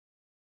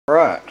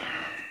Right,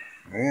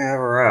 we have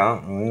her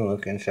out and we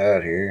look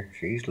inside here.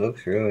 She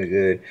looks really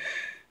good.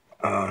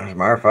 As a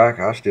matter of fact,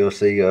 I still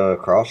see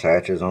cross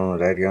hatches on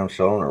that young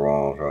cylinder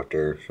walls right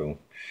there, so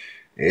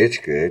it's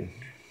good.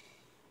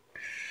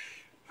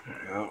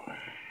 Well,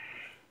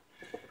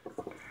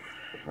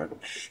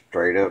 that's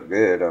straight up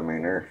good. I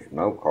mean, there's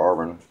no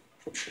carbon.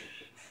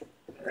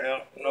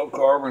 Yeah, no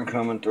carbon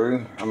coming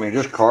through. I mean,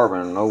 just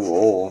carbon, no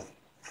oil.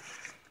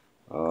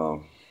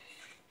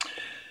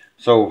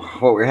 So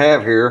what we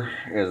have here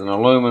is an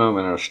aluminum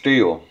and a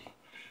steel.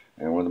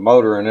 And with the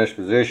motor in this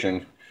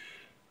position,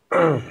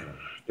 the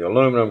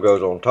aluminum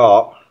goes on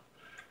top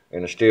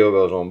and the steel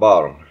goes on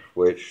bottom,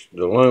 which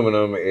the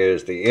aluminum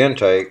is the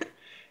intake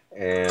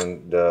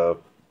and the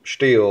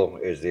steel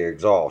is the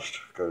exhaust.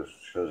 Goes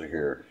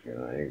here, you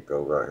know, you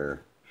go right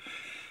here.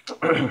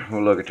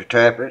 We'll look at the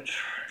tappets.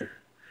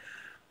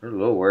 There's a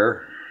little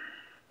wear,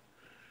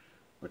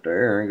 but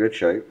they're in good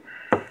shape.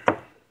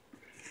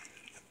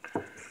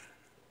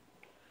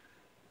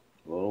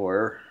 A little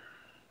wear.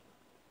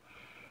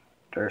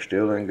 They're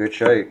still in good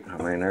shape. I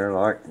mean, they're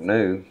like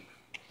new.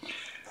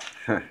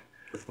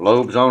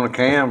 Lobes on the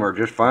cam are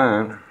just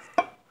fine.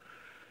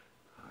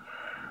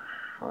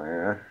 Oh,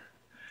 yeah.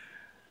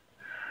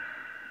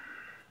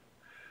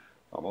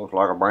 Almost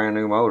like a brand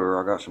new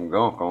motor. I got some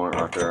gunk on it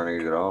right there. I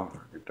need it off.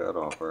 Get that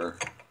off there.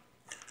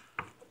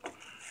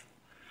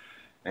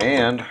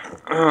 And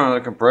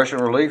the compression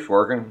relief's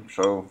working,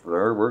 so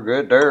we're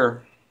good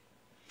there.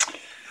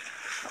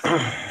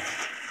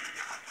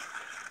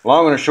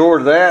 Long and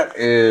short of that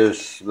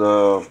is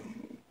the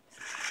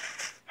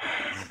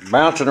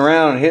bouncing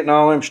around and hitting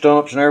all them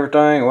stumps and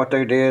everything. What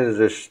they did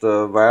is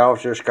the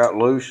valves just got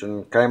loose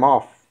and came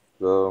off.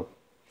 So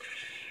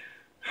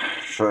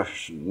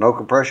no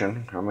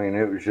compression. I mean,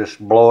 it was just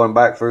blowing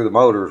back through the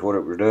motor is what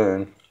it was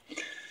doing.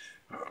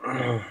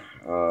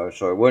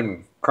 So it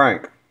wouldn't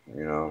crank.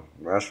 You know,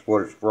 that's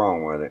what's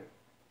wrong with it.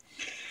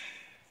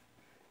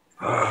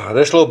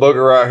 This little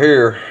booger right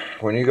here,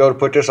 when you go to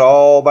put this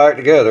all back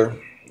together,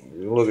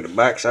 you look at the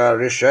back side of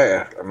this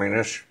shaft. I mean,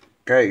 this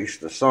case,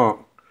 the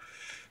sump,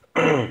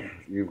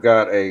 you've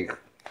got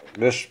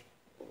this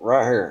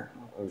right here,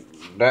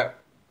 that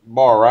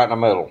bar right in the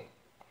middle,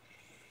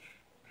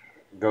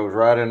 goes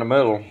right in the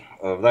middle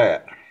of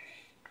that.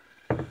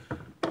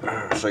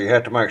 So you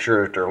have to make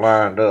sure that they're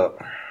lined up.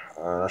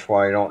 That's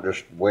why you don't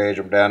just wedge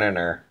them down in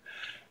there.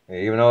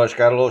 Even though it's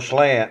got a little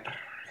slant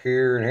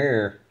here and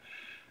here,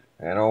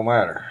 it don't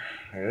matter.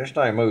 This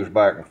thing moves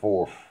back and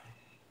forth.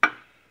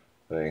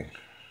 See?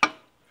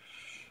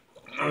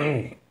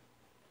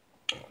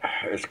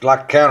 It's like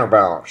a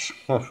counterbalance.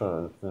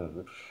 There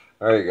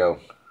you go.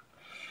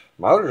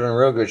 Motor's in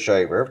real good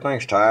shape.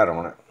 Everything's tight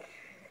on it.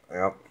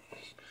 Yep.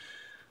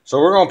 So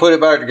we're going to put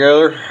it back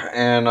together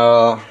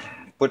and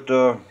put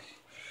the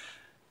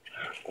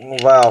little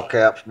valve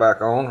caps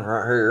back on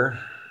right here.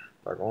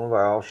 Back on the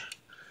valves.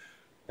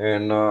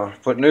 And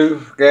put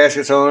new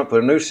gaskets on it,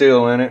 put a new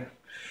seal in it.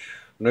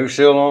 New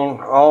seal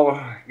on all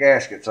the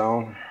gaskets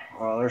on.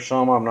 There's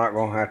some I'm not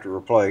going to have to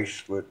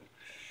replace, but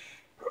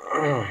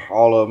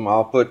all of them.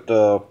 I'll put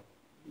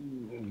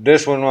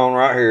this one on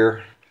right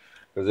here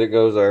because it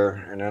goes there.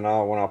 And then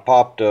when I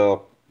pop the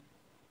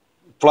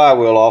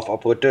flywheel off, I'll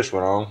put this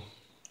one on.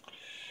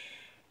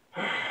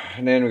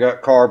 And then we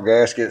got carb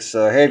gaskets.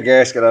 Head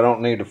gasket I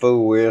don't need to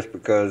fool with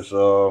because,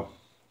 well,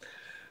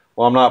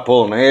 I'm not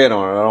pulling the head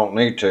on it. I don't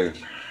need to.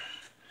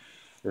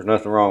 There's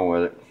nothing wrong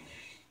with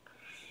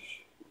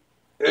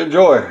it.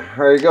 Enjoy.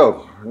 There you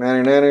go.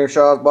 Nanny nanny,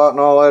 Shawsbot, and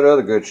all that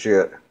other good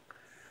shit.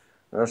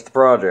 That's the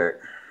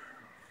project.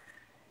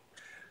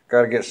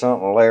 Got to get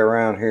something to lay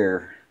around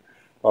here.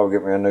 I'll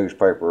get me a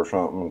newspaper or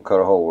something and cut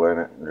a hole in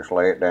it and just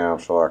lay it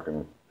down so I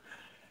can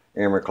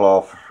emery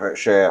cloth that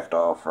shaft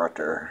off right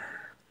there.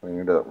 Clean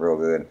it up real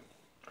good.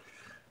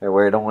 That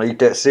way it don't eat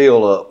that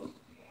seal up.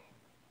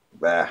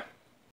 Bye.